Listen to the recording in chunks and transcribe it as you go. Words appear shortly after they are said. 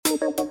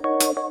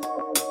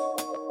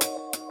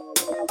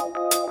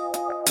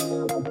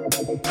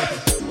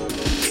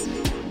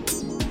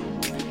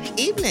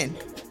Evening,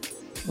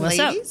 What's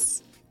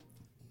ladies.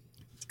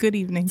 Good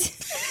evening.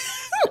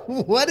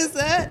 What is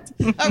that?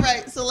 All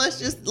right, so let's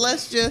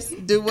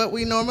just do what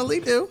we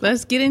normally do.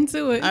 Let's get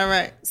into it. All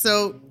right,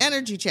 so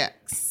energy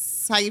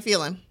checks. How you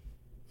feeling?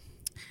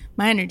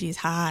 My energy is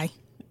high.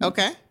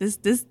 Okay. This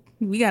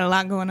we got a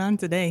lot going on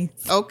today.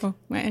 Okay.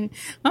 Man,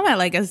 I'm at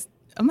like a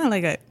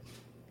can't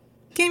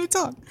even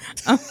talk.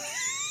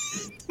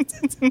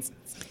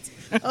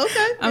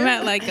 Okay. I'm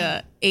at like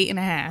a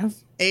 8.5.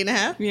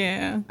 8.5.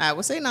 Yeah. I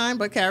would say 9,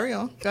 but carry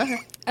on. Go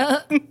ahead.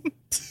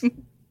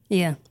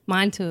 Yeah,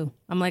 mine too.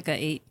 I'm like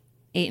a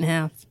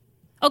 8.5.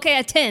 Okay,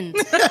 a 10.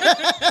 Okay,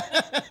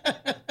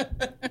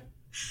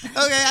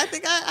 I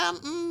think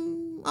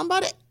I'm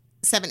about at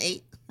 7,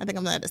 8. I think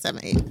I'm at a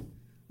 7, 8.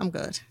 I'm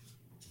good.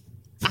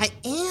 I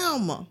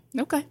am.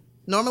 Okay.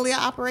 Normally I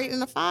operate in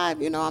a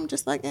 5. You know, I'm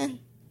just like, eh.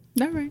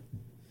 All right.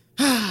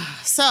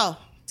 So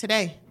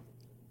today,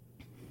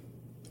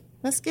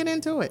 let's get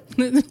into it.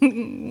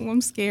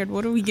 I'm scared.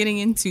 What are we getting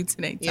into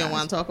today? You don't Taj?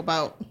 want to talk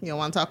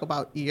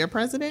about your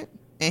president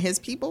and his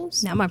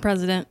peoples? Not my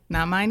president.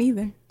 Not mine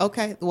either.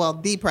 Okay, well,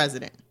 the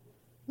president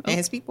and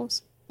his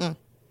peoples.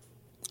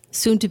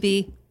 Soon to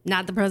be,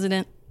 not the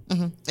president.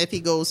 If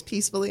he goes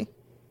peacefully.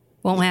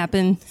 Won't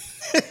happen.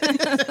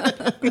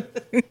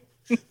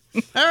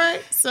 All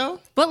right, so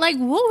But like,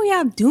 what were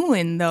y'all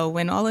doing though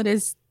when all of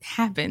this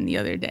happened the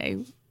other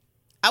day?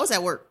 I was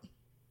at work.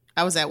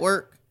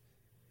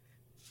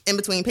 In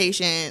between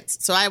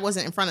patients. So I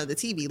wasn't in front of the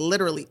TV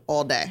literally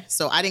all day.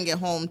 So I didn't get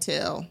home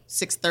till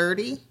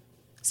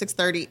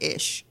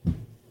 6:30-ish.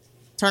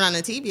 Turn on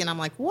the TV and I'm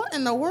like, what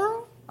in the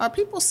world? Are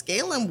people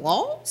scaling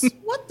walls?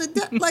 What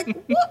what?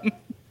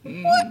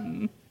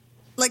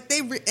 Like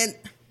and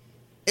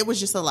it was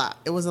just a lot.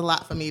 It was a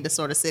lot for me to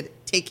sort of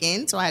take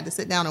in. So I had to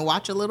sit down and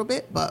watch a little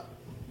bit, but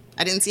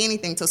I didn't see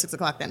anything till 6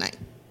 o'clock that night.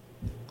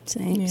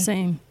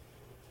 Same.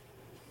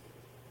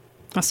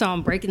 I saw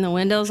him breaking the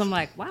windows. I'm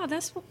like, wow,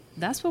 that's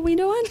what we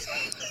doing?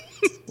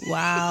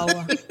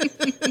 Wow.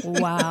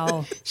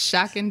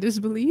 Shock and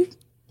disbelief.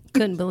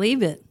 Couldn't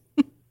believe it.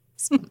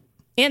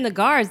 And the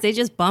guards, they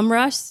just bum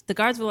rushed. The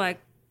guards were like,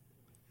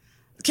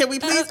 Can we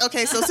please?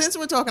 Okay, so since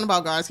we're talking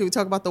about guards, can we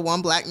talk about the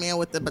one black man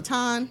with the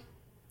baton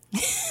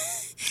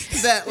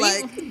that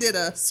like did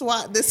a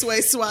swat this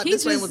way, swat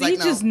this way? And was like,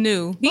 no, just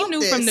knew. He bump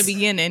knew from the this.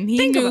 beginning. He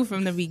Think knew about-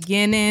 from the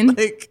beginning.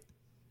 Like,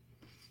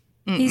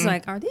 he's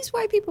like, are these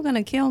white people going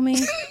to kill me?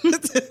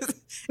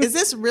 is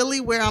this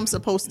really where I'm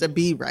supposed to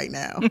be right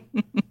now?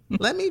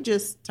 Let me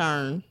just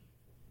turn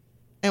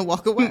and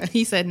walk away.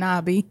 He said,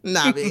 "Nah, B."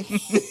 Nah, B.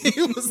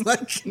 He was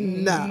like,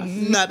 nah,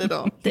 not at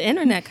all. The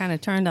internet kind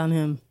of turned on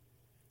him.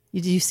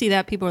 Did you see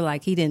that? People were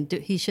like, he didn't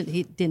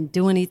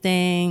do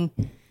anything.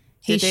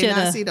 He Did they should not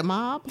have. see the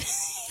mob?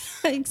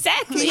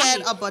 Exactly. He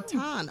had a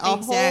baton, a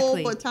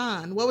Exactly. whole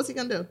baton. What was he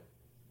gonna do?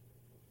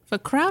 If a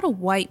crowd of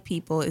white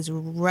people is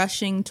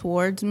rushing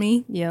towards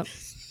me, Yep.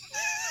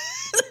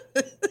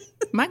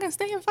 am I gonna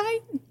stay and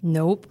fight?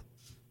 Nope.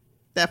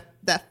 That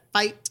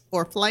fight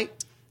or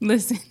flight?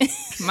 Listen,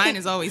 mine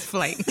is always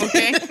flight.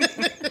 Okay.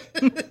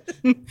 That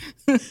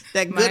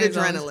Mine good is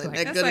always adrenaline. flight.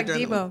 That That's good like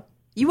adrenaline. Debo.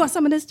 You want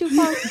some of this too,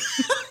 Paul?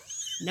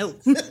 No.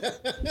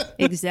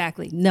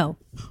 Exactly. No.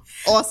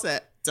 All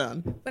set.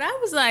 Done. But I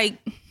was like,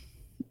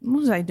 what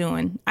was I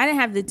doing? I didn't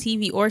have the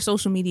TV or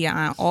social media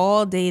on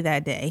all day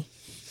that day.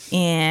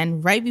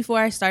 And right before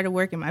I started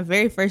working, my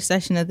very first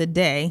session of the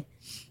day,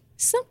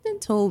 something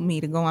told me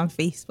to go on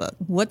Facebook.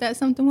 What that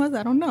something was,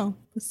 I don't know.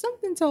 But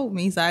something told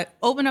me. So I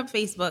opened up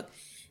Facebook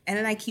and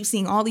then I keep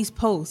seeing all these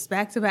posts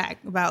back to back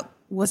about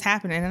what's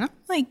happening. And I'm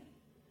like,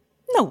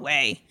 no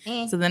way.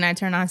 So then I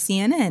turn on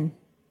CNN.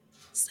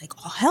 It's like,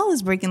 all hell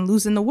is breaking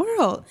loose in the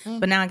world.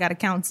 But now I got to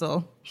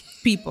counsel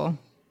people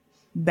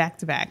back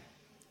to back.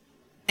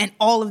 And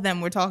all of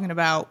them were talking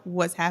about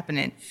what's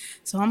happening.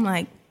 So I'm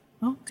like,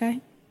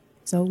 okay.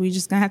 So we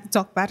just going to have to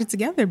talk about it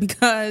together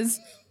because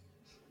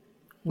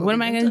what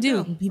am I going to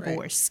do? People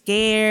were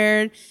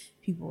scared.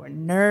 People were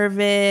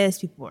nervous.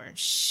 People were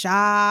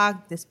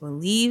shocked,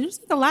 disbelieved. There's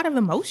like a lot of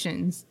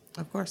emotions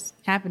Of course.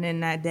 happening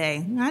that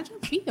day. How'd you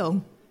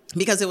feel?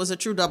 Because it was a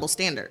true double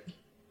standard.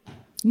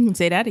 You can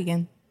say that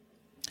again.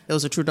 It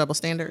was a true double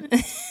standard.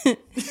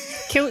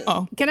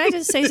 Can I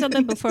just say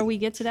something before we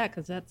get to that?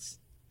 Because that's.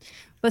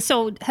 But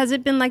so has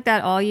it been like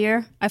that all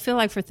year? I feel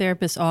like for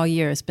therapists all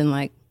year, it's been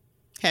like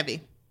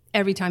Heavy.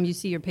 every time you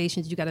see your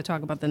patients, you got to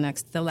talk about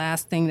the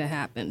last thing that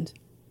happened.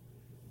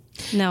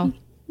 No.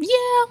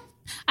 Yeah.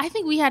 I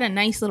think we had a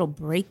nice little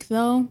break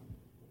though.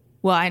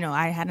 Well, I know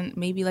I had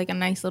maybe like a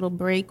nice little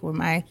break where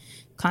my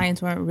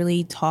clients weren't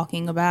really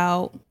talking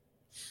about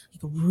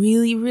like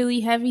really,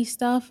 really heavy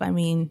stuff. I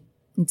mean,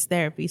 it's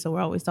therapy, so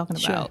we're always talking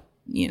about,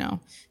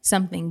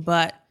 something,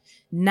 but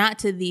not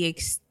to the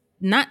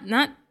not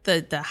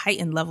the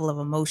heightened level of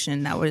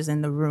emotion that was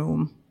in the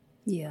room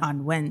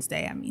on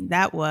Wednesday. I mean,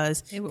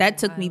 that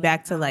took me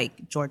back to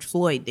like George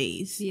Floyd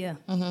days. Yeah.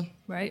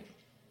 Right.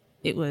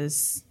 It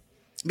was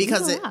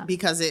Because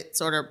it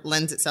sort of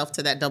lends itself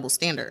to that double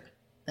standard.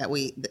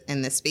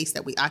 in this space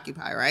that we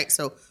occupy, right?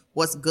 So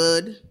what's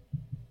good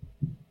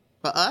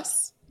for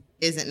us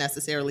isn't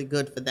necessarily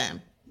good for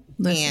them.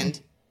 Listen.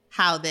 And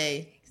how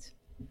they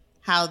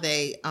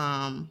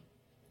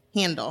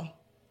handle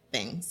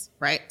things,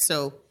 right?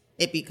 So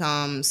it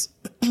becomes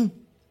in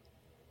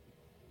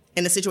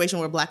the situation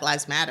where Black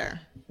Lives Matter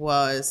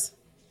was,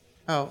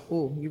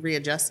 you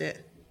readjust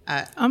it.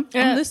 I'm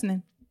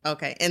listening.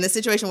 Okay. In the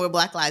situation where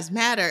Black Lives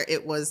Matter,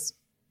 it was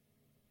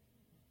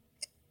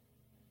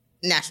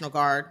National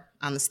Guard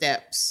on the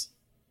steps,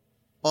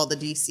 all the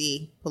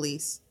DC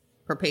police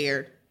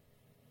prepared,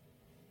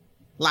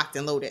 locked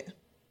and loaded,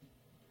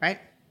 right?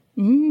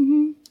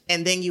 Mm-hmm.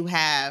 And then you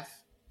have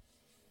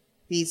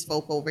these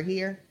folk over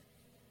here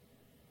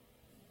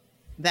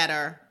that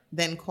are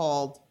then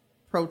called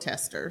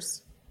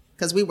protesters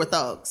because we were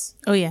thugs.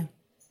 Oh, yeah.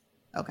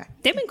 Okay.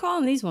 They've been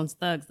calling these ones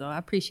thugs, though. I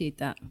appreciate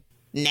that.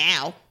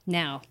 Now.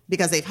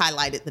 Because they've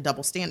highlighted the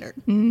double standard.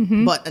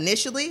 Mm-hmm. But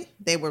initially,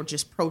 they were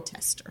just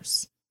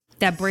protesters.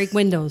 That break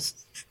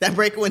windows.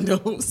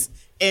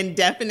 And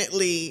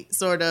definitely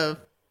sort of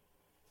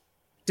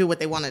do what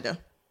they want to do.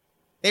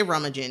 They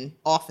rummage in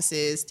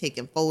offices,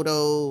 taking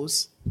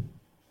photos.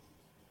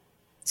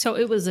 So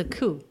it was a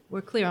coup.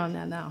 We're clear on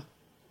that now,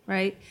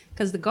 right?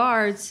 Because the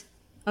guards,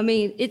 I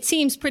mean, it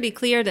seems pretty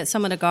clear that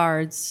some of the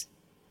guards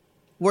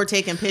were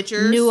taking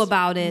pictures. Knew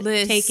about it.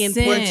 Listen. Taking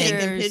pictures. Were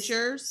taking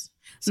pictures.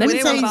 So let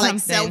me tell you like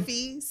something.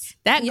 selfies.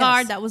 That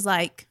guard that was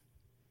like,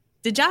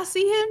 did y'all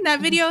see him? That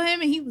video of him?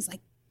 And he was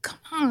like, come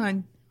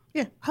on.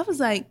 Yeah. I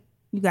was like,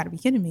 you got to be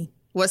kidding me.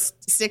 What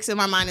sticks in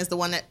my mind is the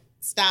one that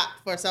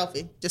stopped for a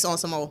selfie, just on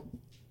some old.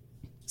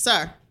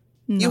 Sir,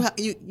 No.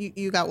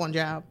 you got one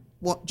job,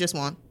 just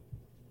one,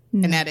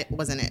 and that it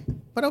wasn't it.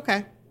 But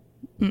okay.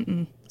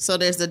 Mm-mm. So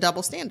there's the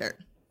double standard.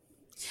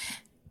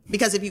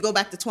 Because if you go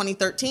back to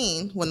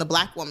 2013, when the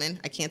Black woman,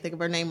 I can't think of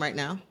her name right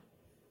now,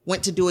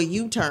 went to do a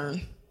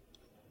U-turn.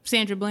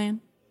 Sandra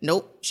Bland?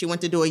 Nope. She went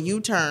to do a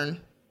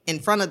U-turn in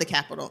front of the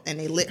Capitol, and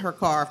they lit her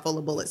car full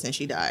of bullets, and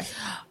she died.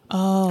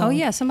 Oh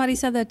yeah. Somebody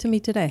said that to me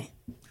today.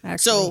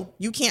 Actually. So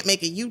you can't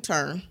make a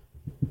U-turn,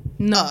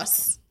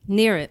 us,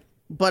 near it.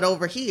 but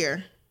over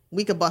here,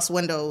 we could bust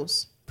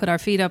windows. Put our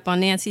feet up on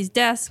Nancy's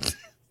desk.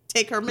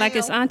 Take her mail. Like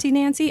it's Auntie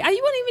Nancy. You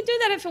wouldn't even do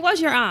that if it was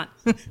your aunt.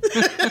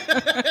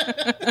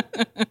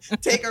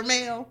 Take her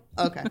mail.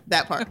 Okay,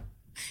 that part.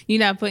 You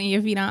not putting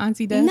your feet on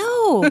Auntie desk?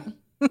 No.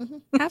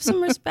 Have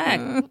some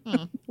respect.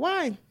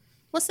 Why?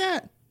 What's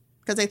that?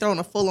 Because they throwing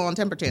a full-on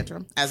temper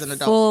tantrum as an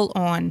adult. Full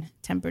on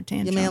temper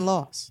tantrum. Your man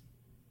lost.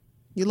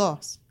 You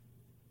lost.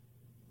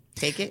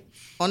 Take it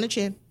on the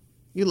chin.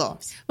 You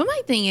lost. But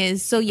my thing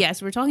is, so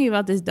yes, we're talking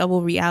about this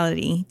double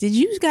reality. Did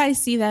you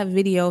guys see that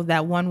video of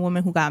that one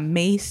woman who got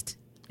maced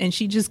and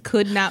she just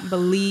could not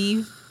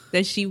believe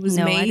that she was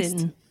maced? I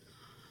didn't.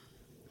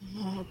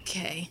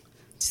 Okay.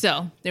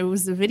 So there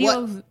was the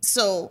video of...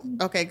 So,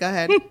 okay, go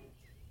ahead.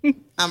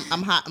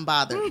 I'm hot and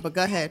bothered, but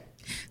go ahead.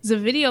 There's a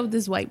video of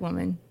this white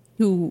woman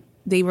who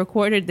they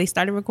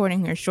started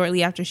recording her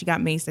shortly after she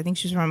got maced. I think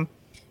she's from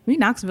maybe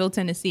Knoxville,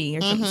 Tennessee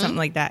or something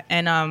like that.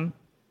 And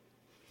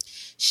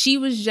she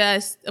was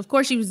just, of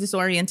course she was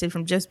disoriented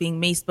from just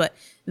being maced, but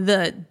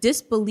the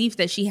disbelief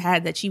that she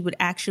had that she would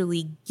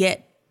actually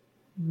get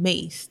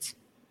maced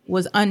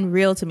was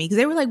unreal to me. Because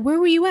they were like, where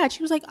were you at?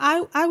 She was like,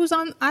 I was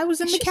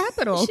in the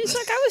Capitol. She's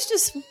like, I was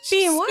just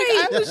being white.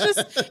 I was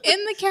just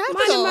in the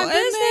Capitol. Minding my And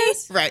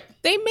business. Right.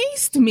 They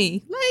maced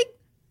me. Like,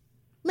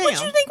 Ma'am. what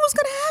you think was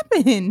going to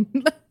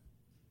happen?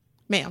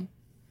 Ma'am.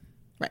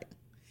 Right.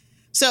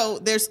 So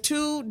there's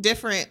two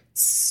different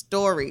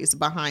stories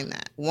behind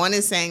that. One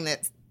is saying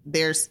that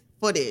there's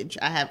footage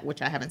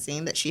which I haven't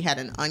seen, that she had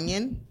an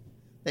onion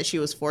that she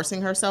was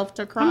forcing herself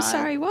to cry. I'm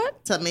sorry,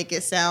 what? To make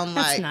it sound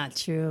That's like... not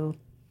true.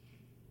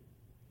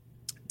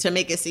 To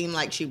make it seem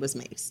like she was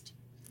maced.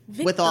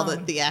 With all the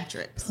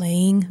theatrics.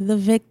 Playing the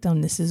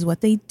victim. This is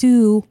what they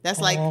do. That's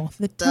like all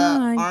the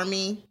time.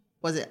 Army.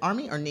 Was it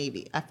Army or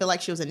Navy? I feel like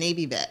she was a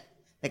Navy vet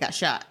that got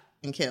shot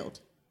and killed.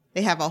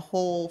 They have a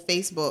whole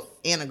Facebook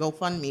and a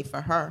GoFundMe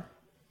for her.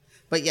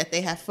 But yet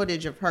they have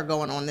footage of her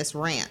going on this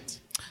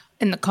rant.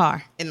 In the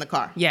car.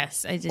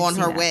 Yes, I did. On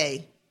see her that.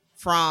 way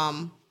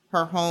from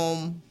her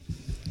home,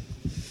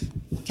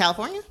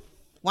 California?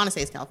 Want to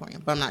say it's California,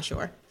 but I'm not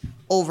sure.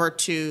 Over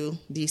to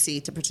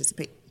DC to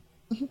participate.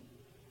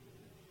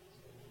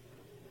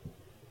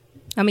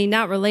 I mean,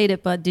 not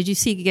related, but did you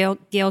see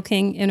Gayle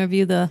King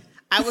interview the...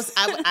 I was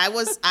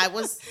enough.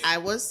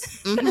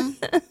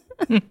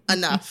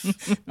 Enough.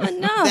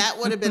 That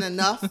would have been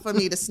enough for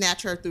me to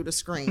snatch her through the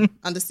screen.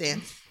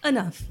 Understand?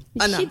 Enough.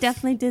 Enough. She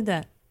definitely did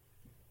that.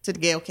 To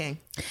Gayle King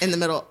in the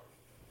middle,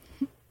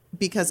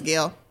 because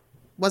Gayle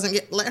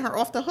wasn't letting her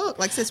off the hook.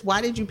 Like, sis, why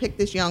did you pick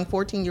this young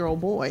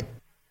 14-year-old boy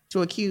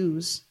to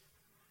accuse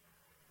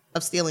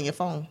of stealing your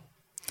phone?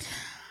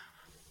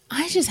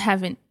 I just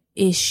have an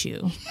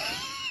issue.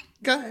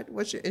 Go ahead.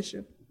 What's your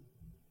issue?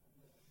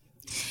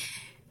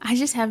 I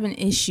just have an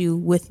issue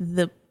with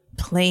the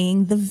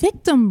playing the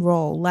victim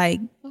role.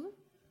 Like,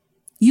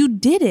 you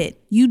did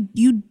it. You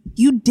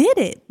did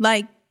it.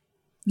 Like,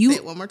 Say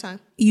it one more time.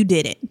 You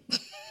did it.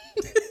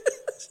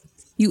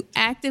 You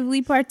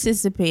actively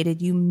participated.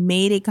 You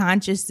made a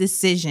conscious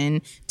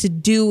decision to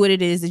do what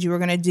it is that you were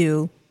going to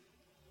do.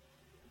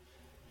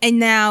 And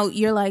now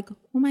you're like,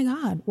 oh my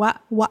God, why?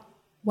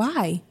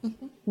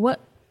 Mm-hmm. What?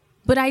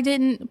 But I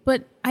didn't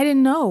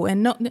know.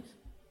 And no,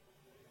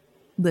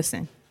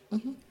 listen,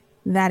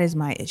 that is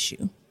my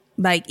issue.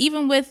 Like,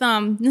 even with,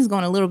 this is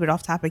going a little bit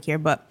off topic here,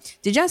 but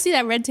did y'all see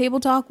that Red Table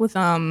Talk with,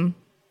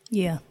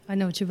 Yeah, I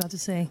know what you're about to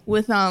say.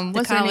 With,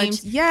 what's her name?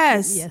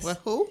 Yes. With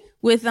who?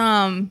 With,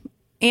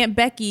 Aunt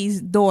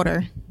Becky's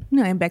daughter. You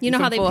know Aunt Becky You know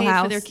from how they Full paid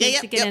House? for their kids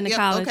to get into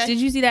college? Okay. Did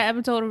you see that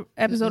episode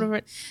of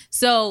it?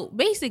 So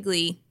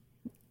basically,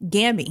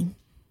 Gammy,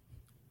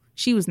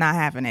 she was not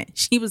having it.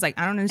 She was like,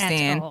 I don't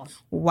understand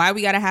why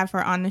we got to have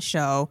her on the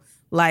show.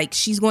 Like,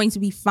 she's going to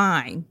be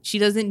fine. She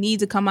doesn't need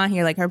to come on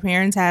here. Like, her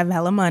parents have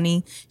hella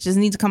money. She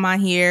doesn't need to come on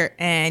here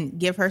and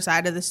give her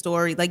side of the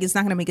story. Like, it's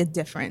not going to make a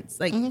difference.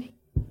 Like,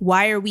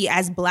 why are we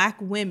as Black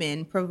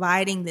women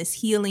providing this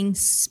healing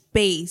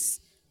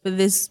space for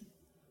this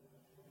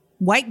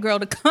white girl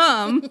to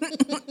come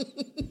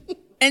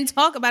and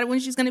talk about it when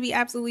she's going to be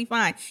absolutely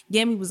fine?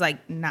 Gammy was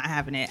like not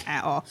having it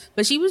at all.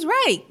 But she was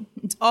right.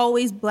 It's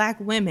always Black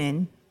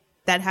women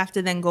that have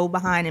to then go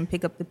behind and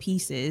pick up the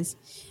pieces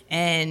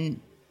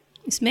and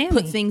It's mammy.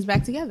 put things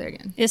back together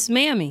again. It's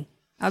mammy.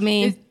 I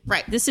mean,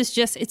 right. This is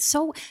just, it's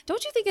so,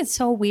 don't you think it's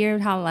so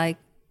weird how like,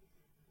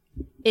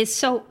 it's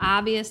so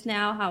obvious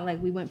now how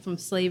like we went from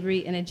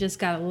slavery and it just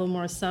got a little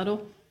more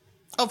subtle.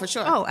 Oh, for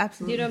sure. Oh,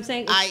 absolutely. You know what I'm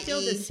saying? It's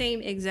still the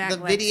same exact The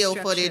like, video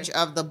structure. footage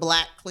of the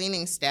Black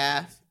cleaning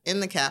staff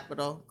in the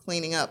Capitol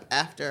cleaning up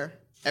after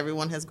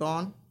everyone has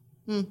gone.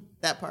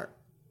 That part.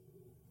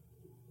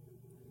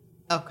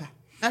 Okay.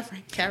 That's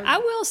right. Carry I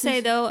on. will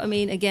say though, I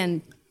mean,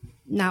 again,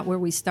 not where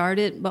we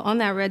started, but on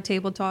that Red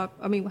Table Talk,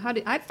 I mean,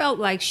 I felt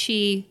like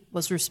she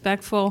was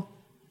respectful.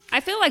 I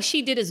feel like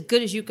she did as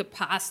good as you could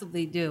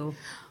possibly do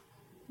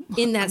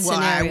in that Well,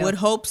 scenario. I would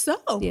hope so.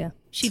 Yeah,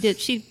 she did.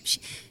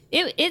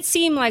 It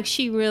seemed like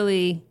she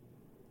really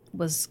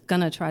was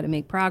gonna try to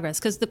make progress.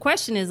 Because the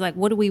question is like,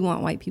 what do we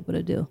want white people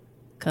to do?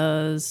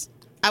 Because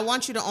I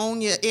want you to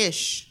own your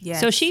ish. Yeah.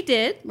 so she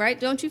did, right?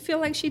 Don't you feel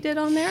like she did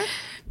on there?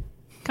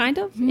 Kind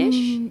of ish.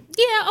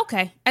 Yeah,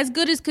 okay. As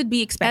good as could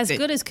be expected. As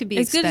good as could be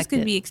As good as could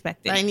expected. be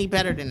expected. I need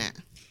better than that.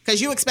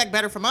 Because you expect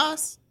better from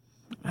us.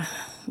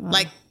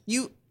 Like,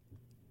 you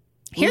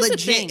Here's the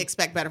legit thing.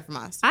 expect better from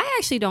us. I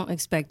actually don't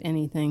expect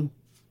anything.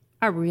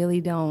 I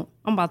really don't.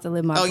 I'm about to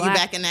live my you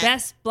back in that?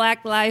 best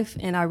Black life,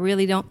 and I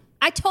really don't.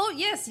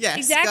 Yes,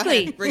 exactly.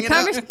 go ahead. Bring it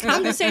up.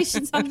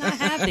 Conversations I'm not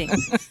having.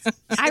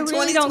 I In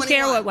really don't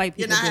care 2021, what white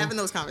people You're not do. having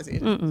those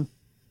conversations.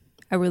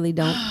 I really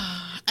don't.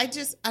 I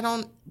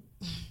don't.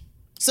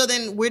 So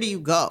then where do you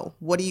go?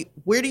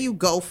 Where do you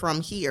go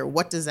from here?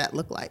 What does that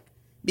look like?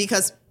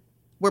 Because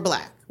we're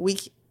Black.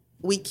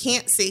 We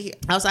can't sit here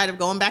outside of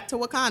going back to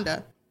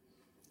Wakanda.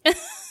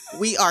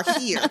 We are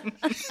here.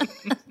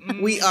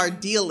 We are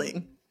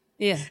dealing.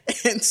 Yeah.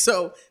 And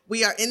so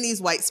we are in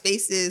these white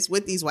spaces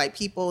with these white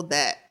people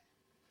that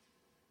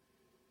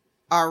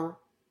are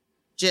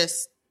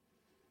just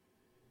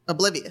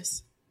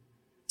oblivious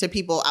to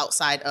people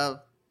outside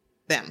of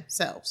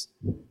themselves.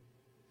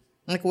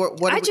 Like,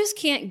 what I just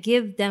can't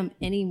give them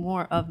any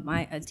more of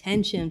my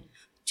attention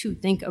to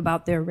think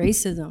about their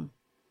racism.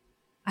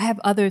 I have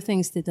other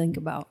things to think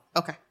about.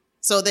 Okay.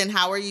 So then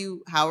how are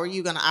you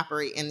going to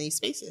operate in these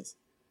spaces?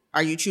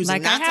 Are you choosing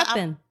Like I not have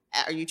been.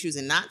 Are you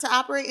choosing not to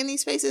operate in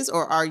these spaces,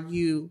 or are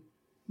you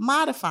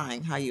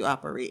modifying how you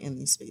operate in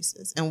these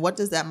spaces? And what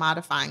does that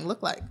modifying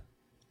look like?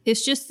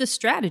 It's just the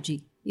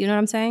strategy. You know what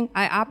I'm saying?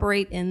 I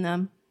operate in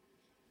them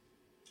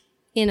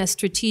in a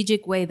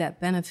strategic way that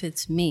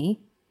benefits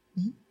me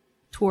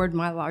toward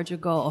my larger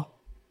goal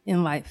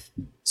in life.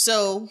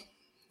 So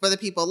for the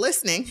people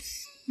listening,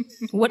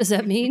 What does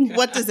that mean?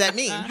 what does that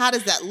mean? How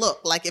does that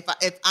look? Like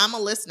if I'm a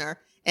listener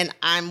and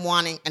I'm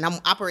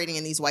operating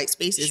in these white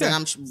spaces Sure. and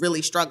I'm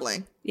really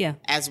struggling, Yeah.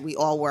 as we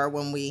all were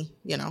when we,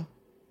 were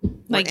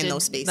in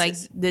those spaces. Like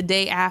the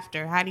day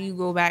after, how do you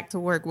go back to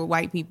work with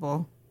white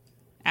people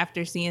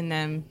after seeing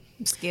them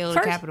scale the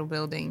First- Capitol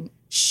building?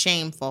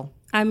 Shameful.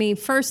 I mean,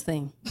 first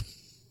thing,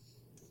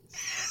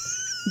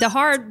 the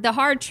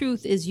hard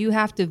truth is you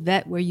have to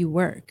vet where you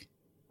work,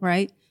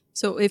 right?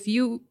 So if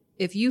you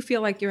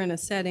feel like you're in a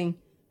setting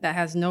that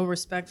has no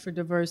respect for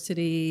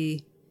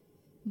diversity,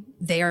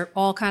 they are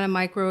all kind of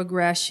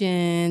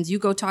microaggressions, you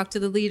go talk to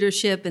the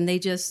leadership and they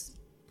just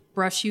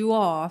brush you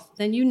off,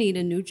 then you need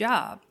a new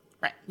job.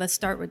 Right. Let's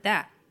start with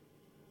that.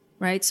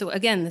 Right? So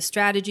again, the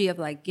strategy of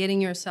like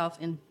getting yourself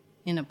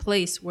in a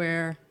place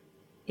where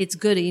it's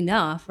good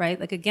enough, right?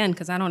 Like again,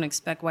 because I don't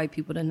expect white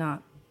people to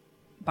not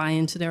buy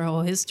into their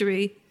whole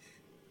history,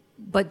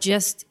 but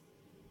just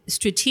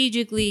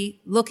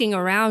strategically looking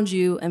around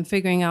you and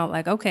figuring out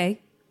like,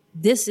 okay,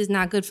 this is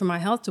not good for my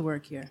health to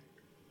work here.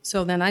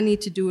 So then I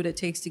need to do what it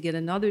takes to get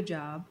another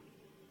job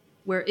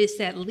where it's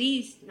at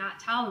least not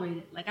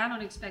tolerated. Like I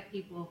don't expect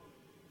people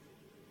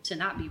to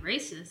not be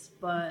racist,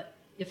 but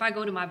if I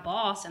go to my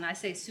boss and I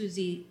say,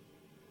 Susie,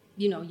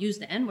 use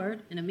the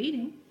N-word in a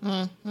meeting,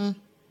 I'm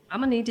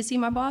going to need to see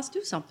my boss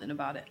do something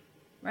about it,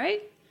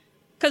 right?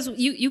 Because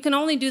you can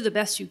only do the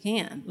best you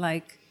can.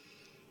 Like,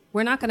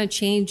 we're not going to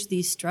change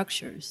these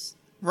structures.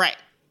 Right.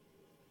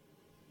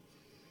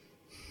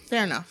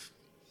 Fair enough.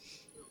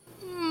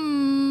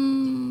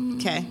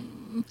 Okay.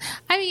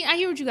 I mean, I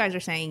hear what you guys are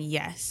saying,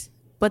 yes.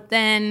 But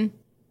then,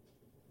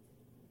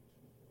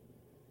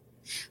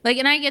 like,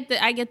 and I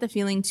get the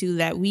feeling too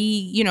that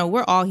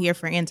we're all here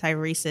for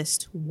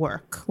anti-racist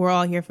work. We're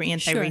all here for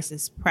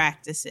anti-racist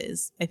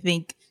practices. I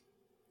think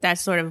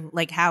that's sort of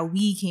like how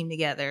we came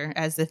together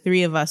as the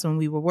three of us when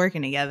we were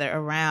working together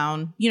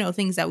around,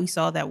 things that we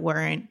saw that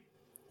weren't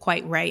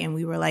quite right. And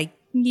we were like,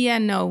 yeah,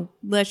 no,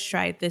 let's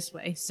try it this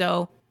way.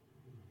 So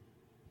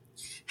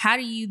how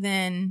do you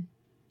then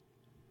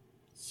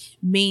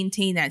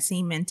maintain that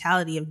same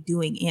mentality of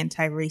doing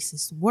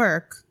anti-racist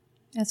work?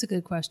 That's a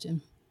good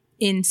question.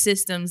 In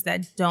systems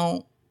that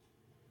don't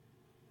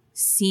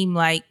seem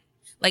like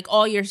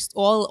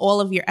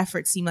all of your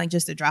efforts seem like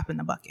just a drop in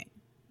the bucket.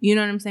 You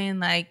know what I'm saying?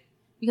 Like,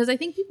 because I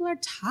think people are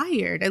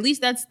tired. At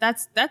least that's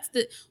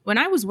the, when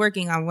I was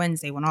working on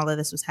Wednesday, when all of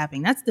this was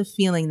happening, that's the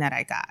feeling that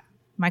I got.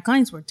 My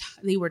clients were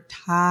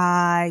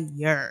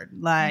tired.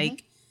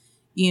 Like,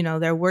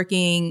 they're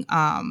working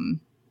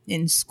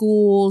in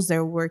schools,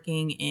 they're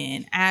working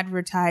in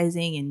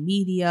advertising and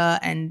media,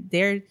 and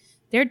they're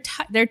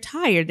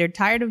tired. They're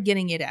tired of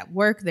getting it at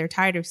work. They're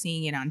tired of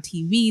seeing it on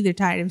TV. They're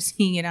tired of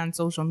seeing it on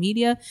social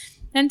media.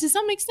 And to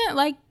some extent,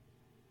 like,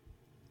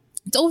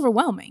 it's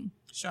overwhelming.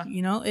 Sure.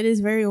 It is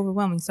very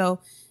overwhelming.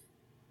 So,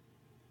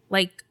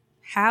 like,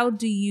 how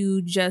do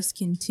you just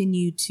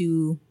continue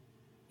to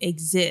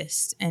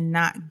exist and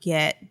not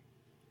get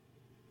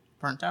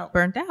burnt out?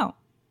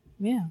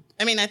 Yeah.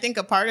 I mean, I think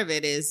a part of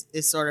it is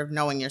sort of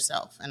knowing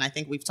yourself. And I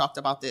think we've talked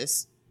about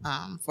this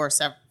for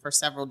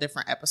several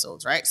different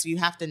episodes, right? So you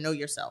have to know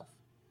yourself,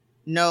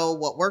 know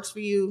what works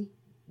for you,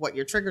 what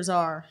your triggers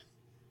are,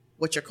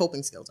 what your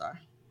coping skills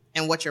are,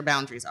 and what your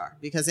boundaries are.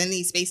 Because in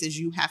these spaces,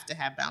 you have to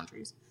have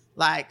boundaries.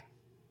 Like,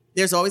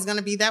 there's always going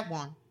to be that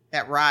one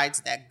that rides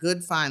that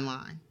good fine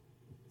line,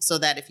 so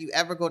that if you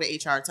ever go to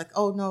HR, it's like,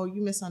 oh no,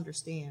 you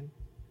misunderstand.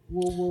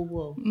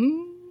 Whoa.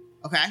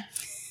 Okay.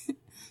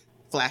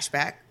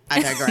 Flashback.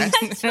 I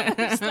digress.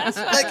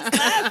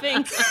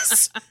 Laughing.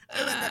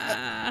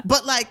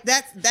 But like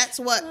that's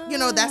what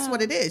that's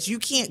what it is. You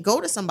can't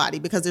go to somebody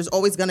because there's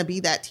always going to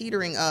be that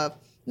teetering of,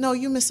 no,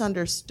 you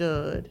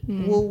misunderstood.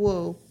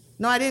 Whoa.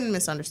 No, I didn't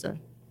misunderstand.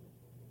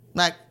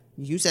 Like,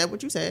 you said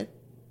what you said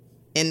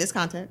in this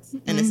context,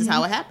 and this is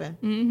how it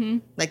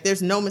happened. Like,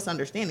 there's no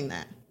misunderstanding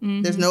that.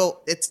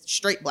 It's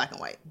straight black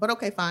and white. But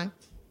okay, fine.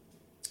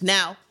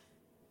 Now,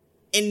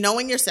 in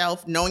knowing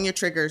yourself, knowing your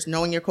triggers,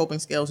 knowing your coping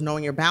skills,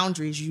 knowing your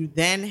boundaries, you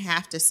then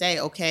have to say,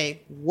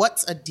 okay,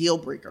 what's a deal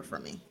breaker for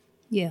me?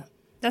 Yeah.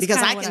 That's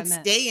because I what can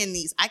stay in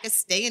these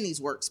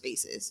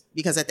workspaces,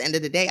 because at the end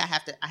of the day, I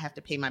have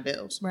to pay my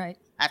bills. Right.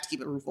 I have to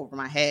keep a roof over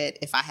my head.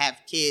 If I have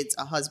kids,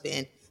 a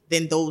husband,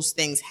 then those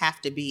things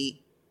have to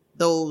be,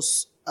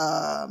 those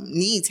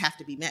needs have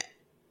to be met.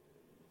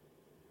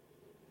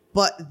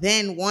 But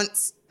then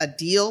once a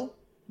deal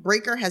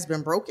breaker has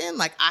been broken,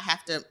 like, I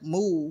have to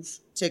move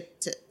to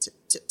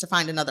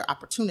find another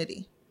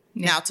opportunity.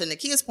 Yeah. Now, to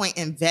Nakia's point,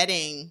 in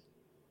vetting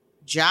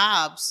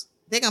jobs,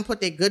 they're gonna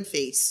put their good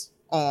face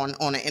on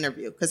an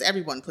interview, because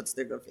everyone puts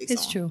their good face on.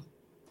 It's true.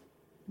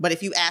 But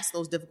if you ask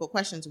those difficult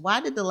questions,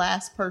 why did the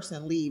last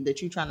person leave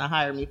that you're trying to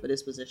hire me for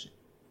this position?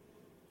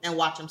 And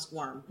watch them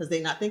squirm, because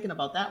they're not thinking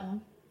about that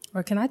one.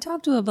 Or can I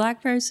talk to a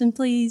black person,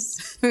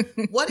 please?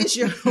 What is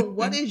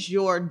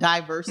your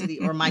diversity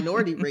or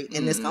minority rate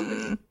in this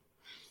company?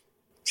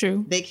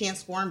 True. They can't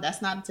squirm.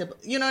 That's not a tip.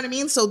 You know what I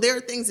mean? So there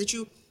are things that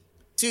you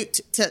to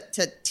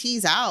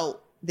tease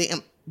out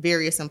the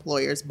various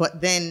employers,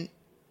 but then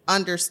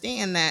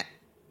understand that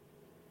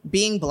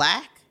being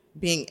black,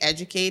 being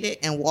educated,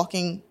 and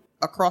walking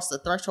across the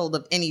threshold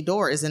of any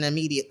door is an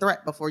immediate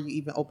threat before you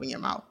even open your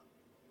mouth.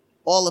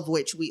 All of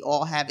which we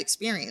all have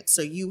experienced.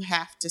 So you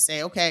have to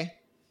say, okay,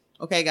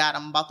 God,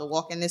 I'm about to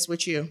walk in this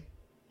with you.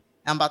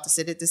 I'm about to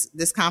sit at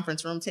this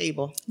conference room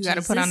table. You got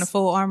to put on the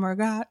full armor of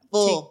God.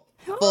 Full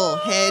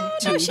head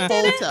to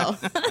full toe.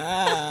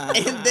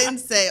 And then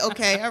say,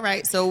 okay, all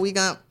right, so we're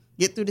going to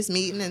get through this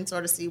meeting and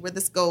sort of see where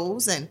this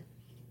goes, and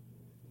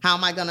how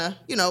am I going to,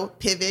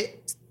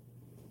 pivot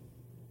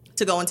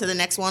to go into the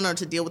next one or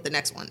to deal with the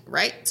next one,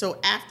 right? So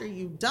after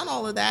you've done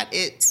all of that,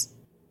 it's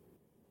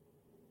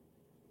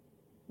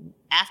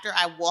after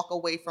I walk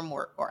away from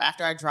work or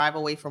after I drive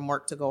away from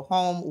work to go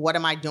home, what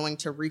am I doing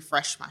to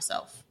refresh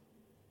myself?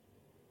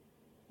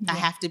 Yeah. I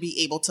have to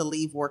be able to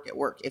leave work at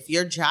work. If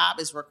your job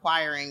is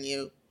requiring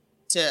you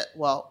to,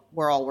 well,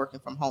 we're all working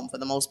from home for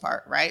the most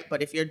part, right?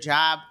 But if your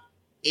job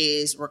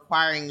is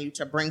requiring you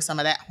to bring some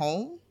of that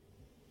home,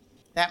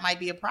 that might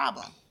be a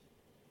problem.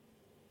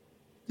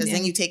 Because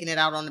then you're taking it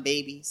out on the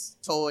babies,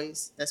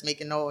 toys that's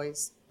making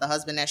noise, the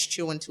husband that's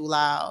chewing too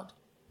loud,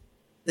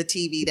 the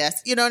TV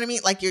that's, you know what I mean?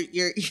 Like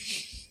you're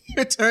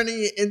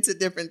turning it into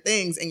different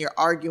things, and you're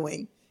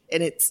arguing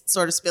and it's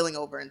sort of spilling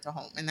over into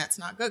home. And that's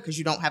not good because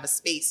you don't have a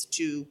space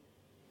to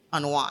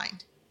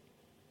unwind.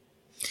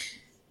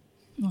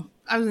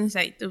 I was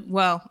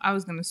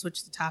going to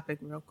switch the topic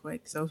real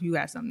quick. So if you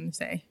got something to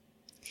say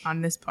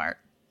on this part.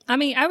 I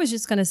mean, I was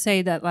just going to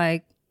say that,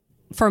 like,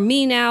 for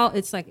me now,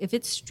 it's like if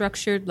it's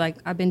structured, like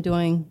I've been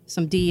doing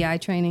some DEI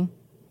training.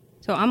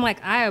 So I'm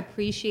like, I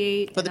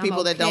appreciate. For the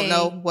people that don't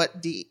know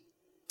what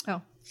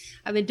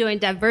I've been doing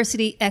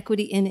diversity,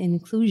 equity, and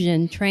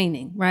inclusion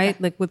training, right?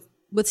 Like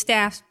with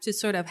staff to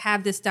sort of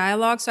have this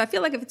dialogue. So I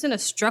feel like if it's in a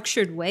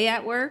structured way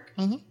at work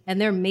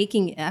and they're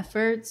making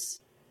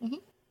efforts,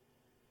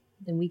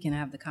 then we can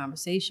have the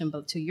conversation.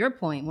 But to your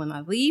point, when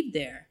I leave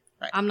there,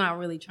 I'm not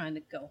really trying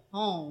to go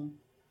home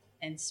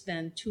and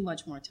spend too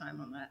much more time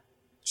on that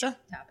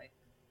topic.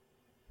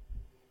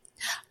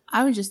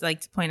 I would just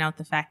like to point out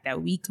the fact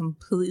that we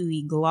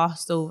completely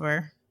glossed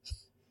over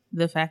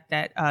the fact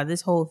that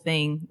this whole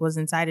thing was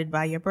incited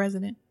by your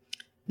president.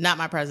 Not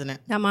my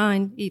president. Not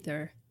mine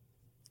either.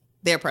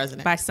 Their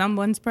president. By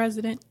someone's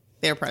president.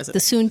 Their president. The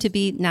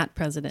soon-to-be not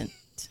president.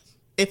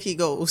 If he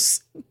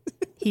goes.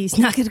 He's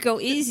not going to go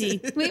easy.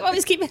 We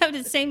always keep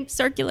having the same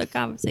circular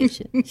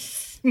conversation.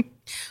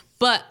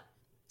 But,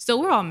 so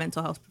we're all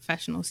mental health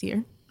professionals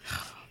here.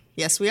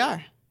 Yes, we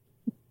are.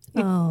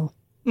 Oh.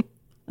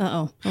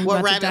 Uh-oh.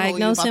 What rabbit hole are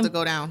you about to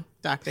go down,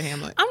 Dr.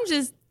 Hamlet?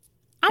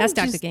 That's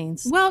Dr.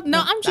 Gaines. Well, no,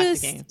 I'm Dr.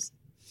 just Gaines.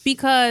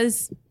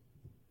 Because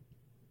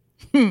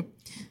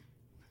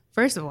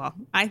first of all,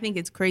 I think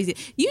it's crazy.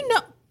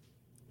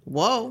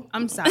 Whoa.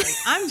 I'm sorry.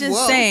 I'm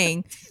just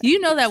saying,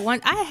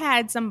 that I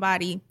had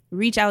somebody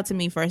reach out to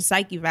me for a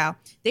psych eval.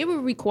 They were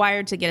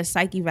required to get a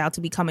psych eval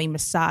to become a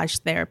massage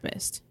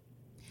therapist.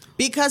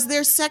 Because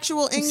there's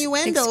sexual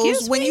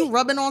innuendos when you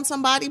rubbing on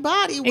somebody's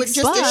body with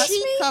just a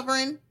sheet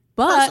covering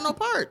personal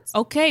parts.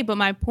 Okay, but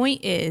my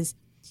point is,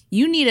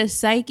 you need a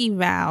psych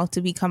eval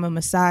to become a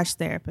massage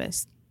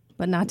therapist.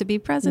 But not to be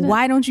president.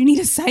 Why don't you need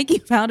a psych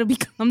eval to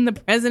become the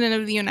president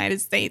of the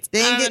United States? They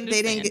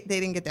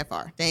didn't get that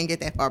far. They didn't get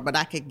that far. But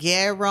I could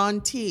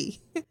guarantee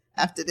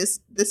after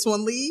this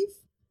one leave,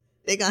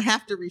 they're gonna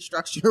have to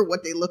restructure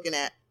what they're looking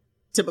at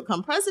to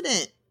become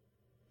president.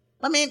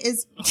 My man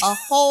is a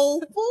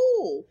whole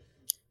fool.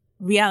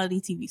 Reality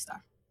TV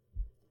star.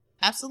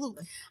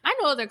 Absolutely. I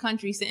know other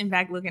countries sitting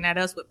back looking at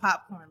us with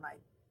popcorn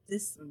like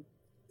this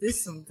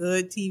some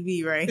good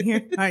TV right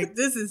here. Like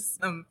this is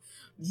some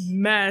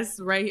mess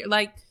right here.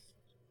 Like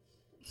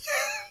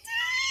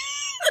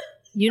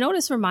you know what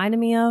this reminded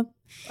me of?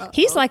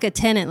 He's like a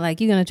tenant.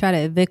 Like you're gonna try to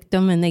evict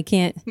them and they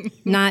can't.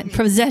 Not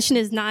possession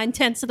is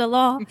 9/10 of the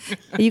law.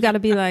 And you got to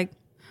be like,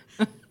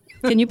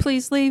 can you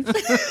please leave,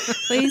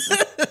 please?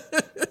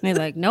 And they're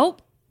like,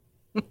 nope,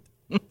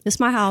 it's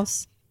my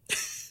house.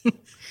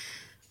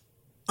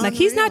 Like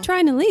he's not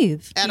trying to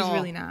leave. He's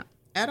really not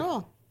at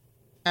all.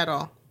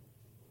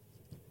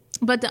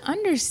 But to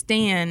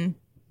understand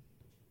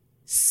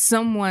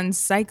someone's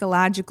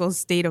psychological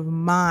state of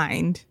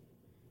mind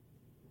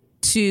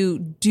to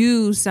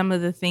do some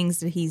of the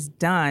things that he's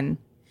done,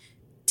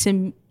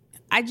 sometimes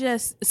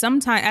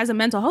as a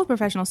mental health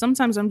professional,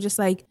 sometimes I'm just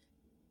like,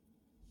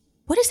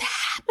 what is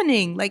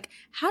happening? Like,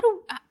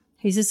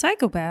 He's a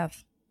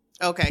psychopath.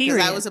 Okay, because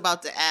I was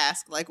about to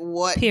ask, like,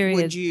 what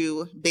would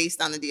you,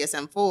 based on the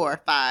DSM-4,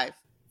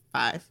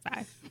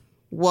 five,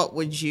 what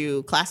would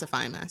you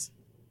classify him as?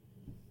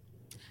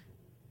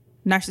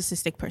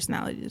 Narcissistic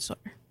personality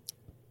disorder.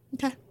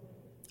 Okay.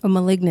 A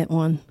malignant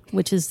one,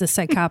 which is the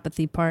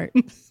psychopathy part.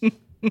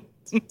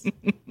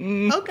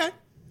 Okay.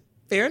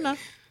 Fair enough.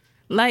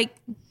 Like,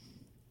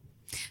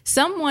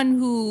 someone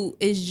who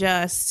is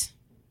just...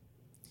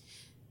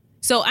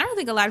 So I don't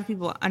think a lot of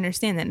people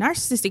understand that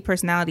narcissistic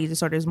personality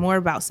disorder is more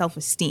about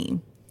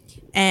self-esteem.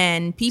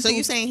 And people... So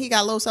you're saying he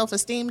got low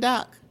self-esteem,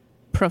 Doc?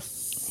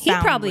 Profoundly. He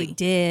probably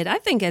did. I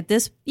think at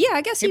this... Yeah,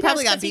 I guess he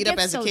probably got beat up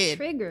as a kid.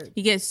 Triggered.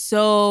 He gets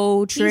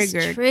so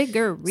triggered. He's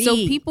triggery. So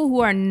people who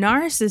are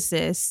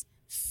narcissists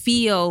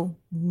feel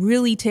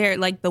really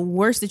like the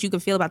worst that you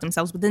could feel about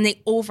themselves, but then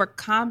they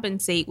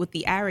overcompensate with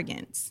the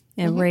arrogance.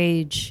 And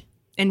rage.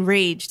 And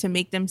rage to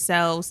make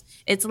themselves...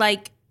 It's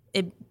like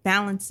it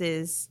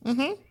balances...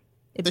 Mm-hmm.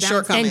 The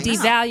shortcomings. And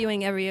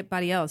devaluing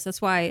everybody else.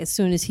 That's why as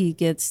soon as he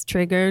gets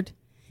triggered,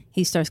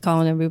 he starts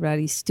calling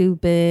everybody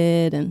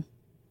stupid and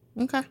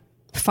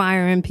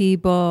firing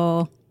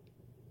people.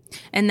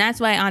 And that's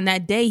why on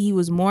that day, he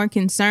was more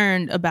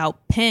concerned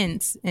about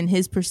Pence and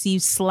his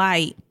perceived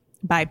slight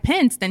by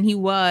Pence than he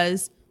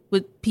was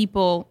with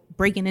people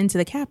breaking into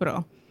the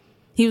Capitol.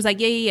 He was like,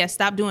 yeah,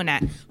 stop doing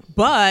that.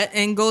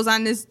 And goes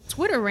on this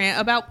Twitter rant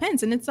about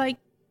Pence. And it's like,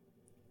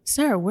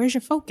 sir, where's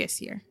your focus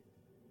here?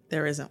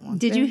 There isn't one.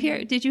 Did you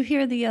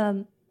hear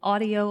the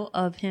audio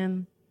of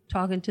him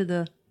talking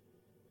to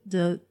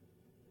the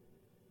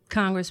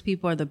Congress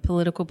people or the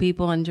political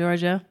people in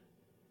Georgia?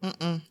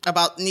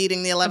 About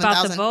needing the 11,000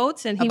 about the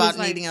votes, and he about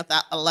was needing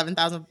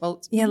 11,000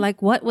 votes. Yeah,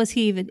 like what was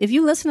he even? If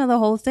you listen to the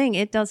whole thing,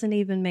 it doesn't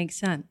even make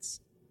sense.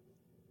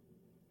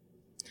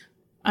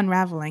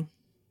 Unraveling.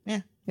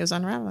 Yeah, he was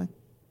unraveling.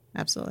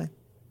 Absolutely.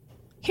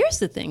 Here's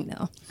the thing,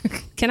 though.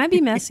 Can I be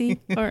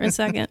messy for a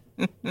second?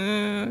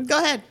 Go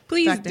ahead.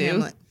 Please Dr. do.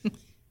 Hamlet.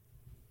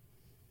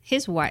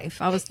 His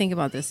wife, I was thinking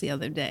about this the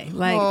other day.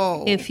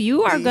 Like, if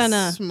you are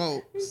gonna...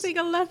 Smokes. Take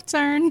a left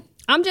turn.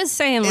 I'm just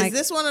saying, like... Is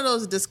this one of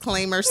those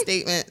disclaimer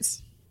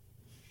statements?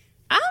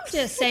 I'm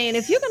just saying,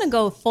 if you're gonna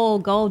go full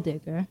gold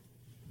digger,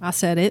 I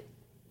said it,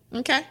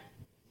 Okay.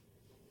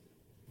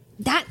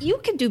 that you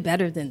could do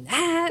better than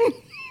that.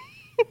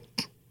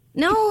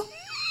 No.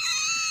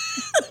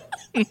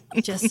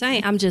 Just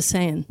saying. I'm just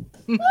saying.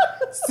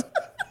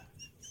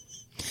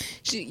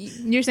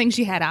 You're saying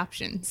she had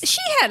options. She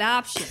had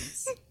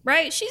options,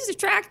 right? She's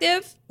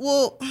attractive.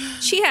 Well,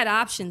 She had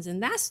options,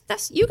 and that's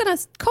you're gonna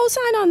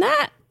co-sign on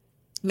that.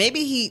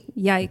 maybe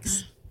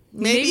Yikes.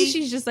 Maybe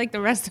she's just like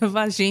the rest of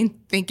us. She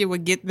didn't think it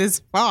would get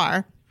this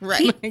far.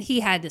 right.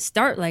 He had to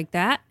start like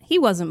that. He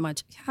wasn't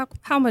much.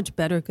 How much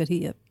better could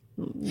he have?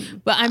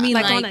 But I mean,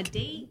 Like on a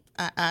date?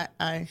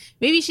 I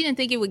maybe she didn't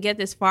think it would get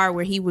this far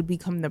where he would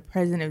become the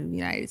president of the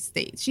United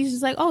States. She's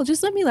just like, oh,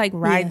 just let me like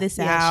ride this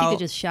out. She could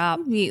just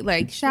shop. Be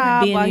like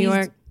shop Be in while New he's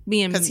York.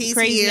 being 'Cause he's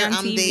crazy here, on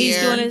I'm TV. there. He's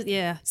doing it.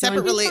 Yeah.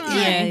 Separately, Doing-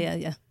 yeah.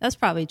 Yeah. That's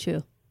probably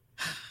true.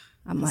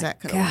 I'm like, Zach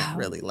could God. have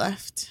really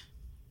left.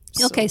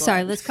 Okay, So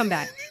sorry. glad. Let's come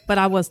back. But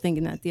I was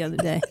thinking that the other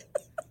day.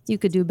 You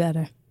could do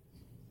better.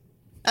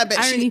 I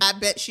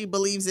bet she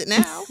believes it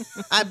now.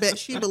 I bet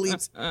she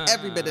believes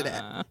every bit of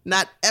that.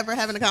 Not ever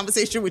having a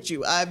conversation with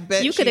you. I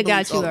bet You she could have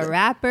got believes you all a of it.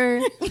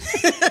 rapper.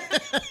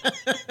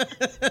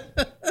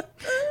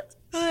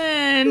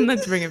 And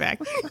let's bring it back.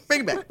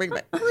 Bring it back. Bring it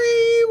back.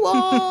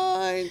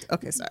 Rewind.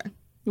 Okay, sorry.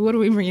 What are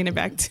we bringing it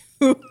back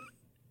to?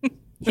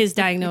 His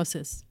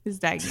diagnosis. His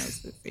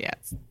diagnosis.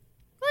 Yes.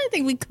 I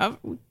think we covered.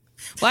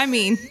 Well, I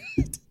mean,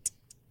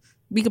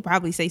 we could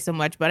probably say so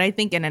much, but I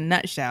think in a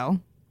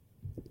nutshell,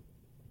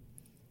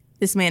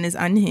 this man is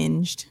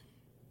unhinged.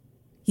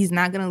 He's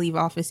not going to leave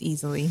office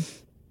easily.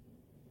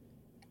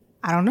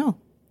 I don't know.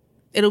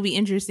 It'll be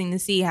interesting to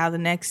see how the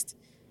next.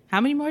 How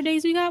many more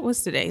days we got?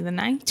 What's today? The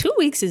 9th? 2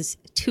 weeks is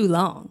too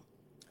long.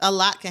 A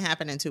lot can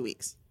happen in 2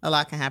 weeks. A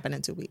lot can happen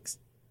in 2 weeks.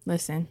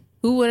 Listen,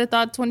 who would have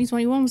thought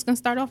 2021 was going to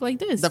start off like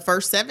this? The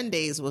first 7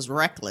 days was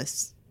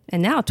reckless.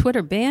 And now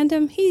Twitter banned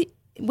him.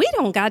 We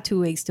don't got 2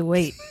 weeks to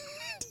wait.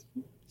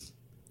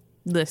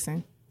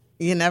 Listen.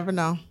 You never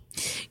know.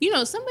 You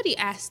know, somebody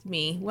asked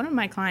me, one of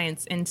my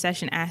clients in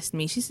session asked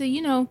me, she said,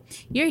 you know,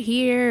 you're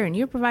here and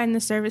you're providing the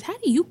service. How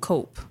do you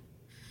cope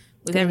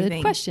with Good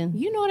everything? question.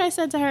 You know what I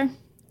said to her?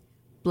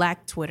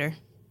 Black Twitter.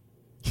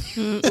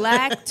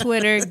 Black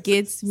Twitter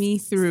gets me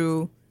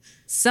through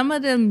some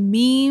of the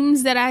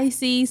memes that I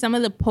see, some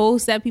of the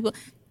posts that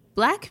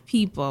Black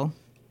people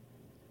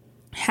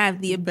have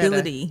the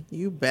ability.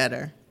 You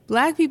better.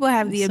 Black people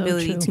have the So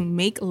ability true. to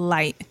make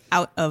light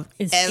out of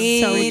It's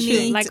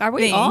anything. Like, are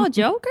we all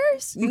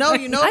jokers? No,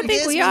 you know I what it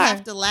think is? we We are.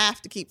 have to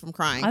laugh to keep from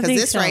crying. I Because think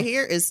this so. right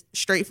here is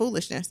straight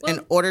foolishness.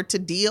 In order to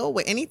deal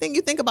with anything,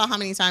 you think about how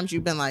many times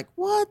you've been like,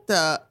 what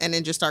the? And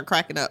then just start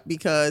cracking up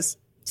because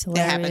It's it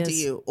happened to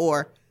hilarious. you.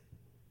 Or,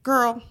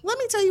 girl, let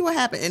me tell you what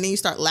happened. And then you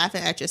start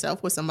laughing at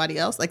yourself with somebody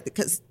else. Like,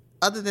 because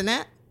other than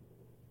that,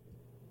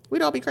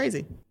 we'd all be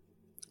crazy.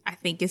 I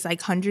think it's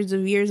like hundreds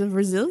of years of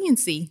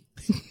resiliency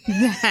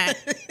that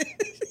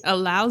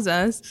allows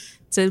us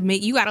to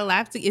make you gotta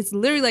laugh. It's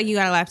literally like you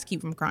gotta laugh to keep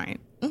from crying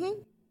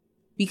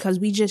because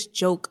we just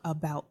joke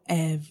about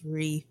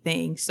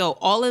everything. So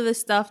all of the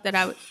stuff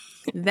that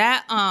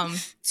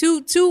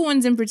two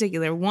ones in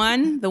particular.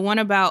 One, the one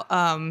about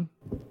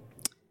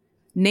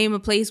name a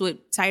place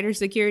with tighter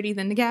security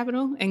than the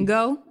Capitol and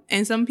go.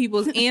 And some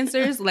people's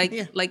answers, like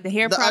the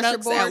hair The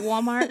products usher at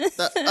board. Walmart.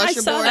 The I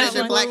usher saw board that at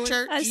your one. black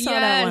church. I saw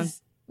that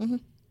one.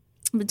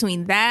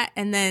 Between that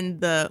and then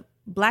the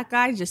black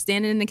guy just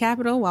standing in the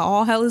Capitol while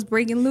all hell is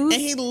breaking loose.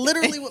 And he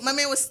literally, my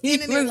man was He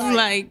standing there was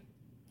like,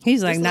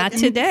 He's like, not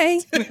today.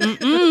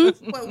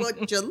 well,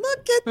 would you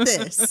look at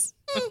this?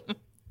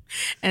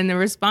 and the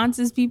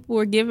responses people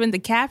were given, the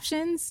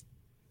captions,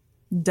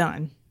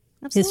 done.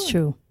 It's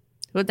true.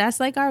 But that's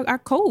like our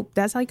cope.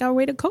 That's like our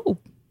way to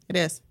cope. It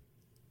is.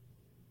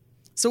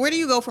 So where do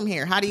you go from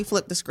here? How do you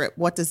flip the script?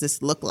 What does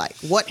this look like?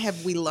 What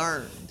have we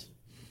learned?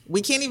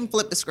 We can't even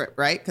flip the script,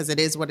 right? Because it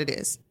is what it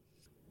is.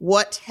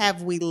 What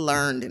have we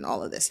learned in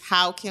all of this?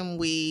 How can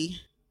we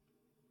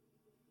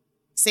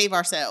save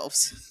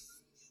ourselves?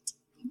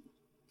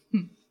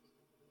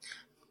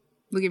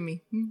 Look at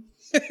me.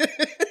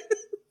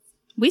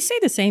 We say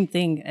the same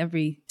thing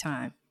every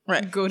time.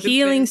 Right. Go to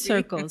Healing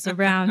therapy. circles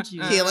around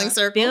you. Healing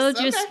circles. Build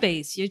your Okay.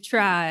 space, your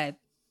tribe.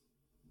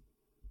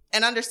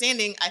 And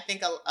understanding, I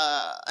think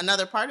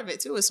another part of it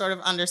too is sort of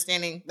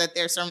understanding that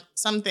there's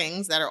some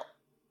things that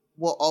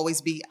will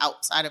always be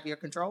outside of your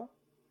control.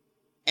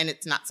 And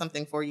it's not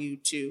something for you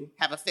to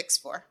have a fix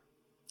for.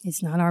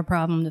 It's not our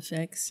problem to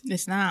fix.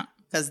 It's not.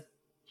 Because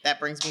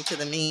that brings me to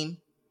the meme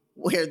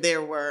where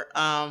there were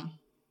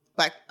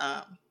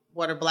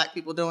what are black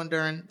people doing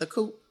during the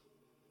coup?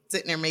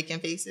 Sitting there making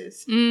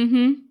faces.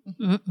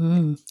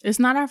 Mm-mm. It's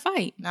not our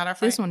fight. Not our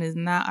fight. This one is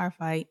not our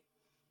fight.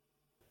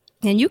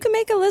 And you can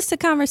make a list of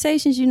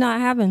conversations you're not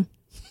having.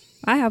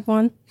 I have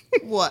one.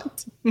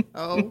 What?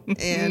 Oh,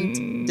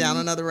 and down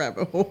another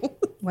rabbit hole.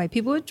 White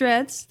people with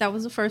dreads. That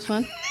was the first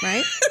one,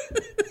 right?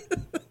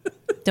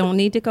 Don't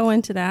need to go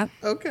into that.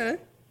 Okay.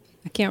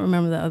 I can't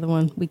remember the other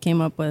one we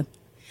came up with.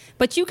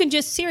 But you can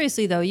just,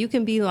 seriously though, you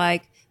can be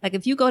like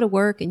if you go to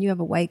work and you have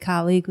a white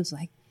colleague who's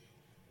like,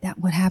 that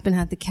what happened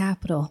at the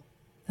Capitol.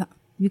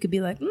 You could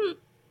be like,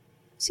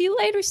 see you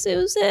later,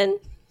 Susan.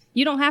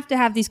 You don't have to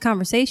have these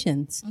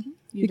conversations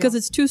because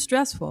it's too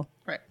stressful.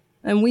 Right.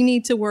 And we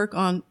need to work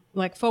on,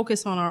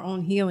 focus on our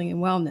own healing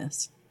and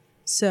wellness.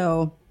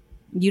 So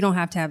you don't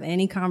have to have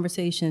any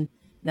conversation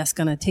that's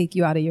going to take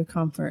you out of your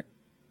comfort.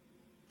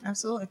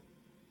 Absolutely.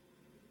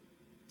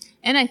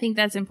 And I think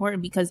that's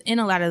important because in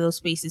a lot of those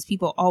spaces,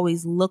 people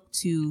always look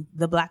to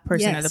the Black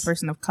person or the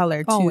person of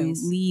color to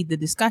lead the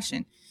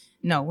discussion.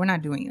 No, we're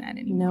not doing that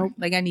anymore. Nope.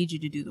 Like, I need you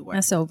to do the work.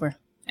 That's over.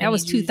 That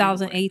was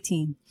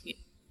 2018.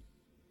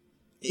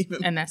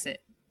 And that's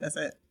it. That's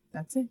it.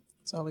 That's it.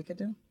 That's all we could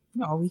do.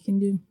 All we can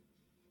do.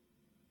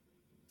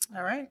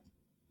 All right.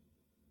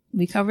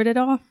 We covered it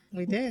all.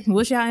 We did.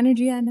 What's your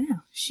energy at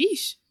now?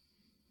 Sheesh.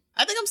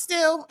 I think I'm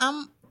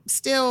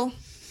still,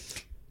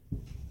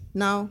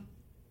 no.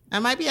 I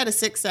might be at a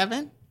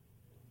 6-7.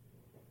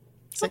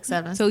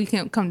 6-7. So you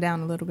can come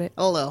down a little bit.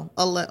 A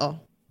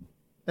little.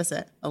 That's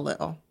it. A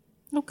little.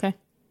 Okay.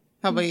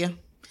 How about you?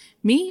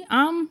 Me?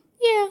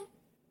 Yeah.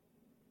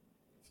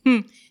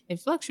 It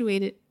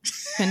fluctuated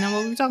depending on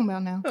what we're talking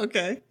about now.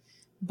 Okay.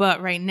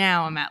 But right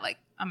now I'm at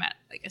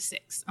a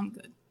 6. I'm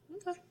good.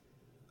 Okay.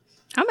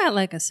 I'm at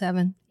like a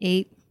 7,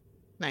 8.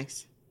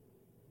 Nice.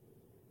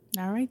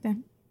 All right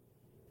then.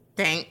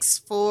 Thanks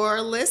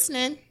for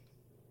listening.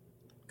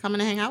 Coming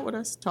to hang out with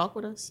us, talk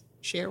with us,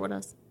 share with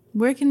us.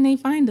 Where can they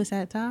find us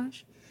at,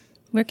 Taj?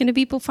 Where can the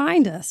people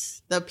find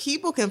us? The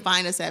people can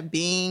find us at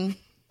Being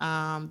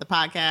the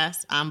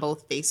podcast on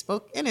both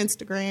Facebook and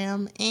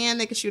Instagram, and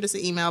they can shoot us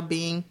an email.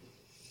 Being,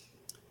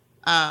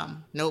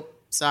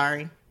 nope,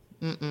 sorry,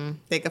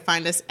 they can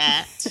find us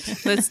at.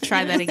 Let's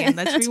try that again.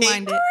 Let's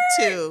rewind it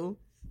to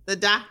the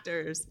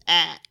doctors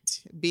at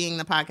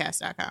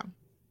beingthepodcast.com.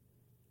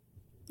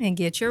 And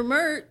get your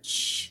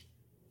merch.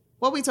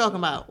 What we talking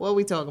about? What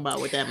we talking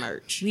about with that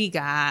merch? We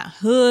got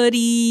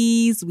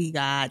hoodies, we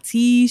got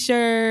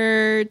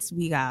t-shirts,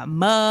 we got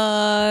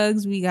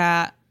mugs, we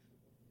got.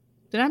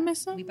 Did I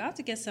miss some? We about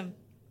to get some.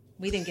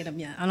 We didn't get them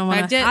yet. I don't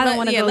want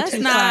to go let's too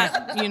not,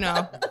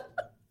 far.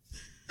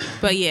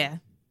 But yeah,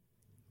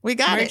 we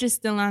got merch it. is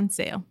still on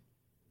sale.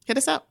 Hit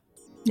us up.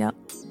 Yep.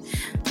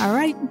 All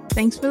right.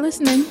 Thanks for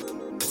listening.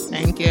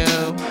 Thank you.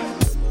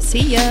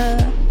 See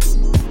ya.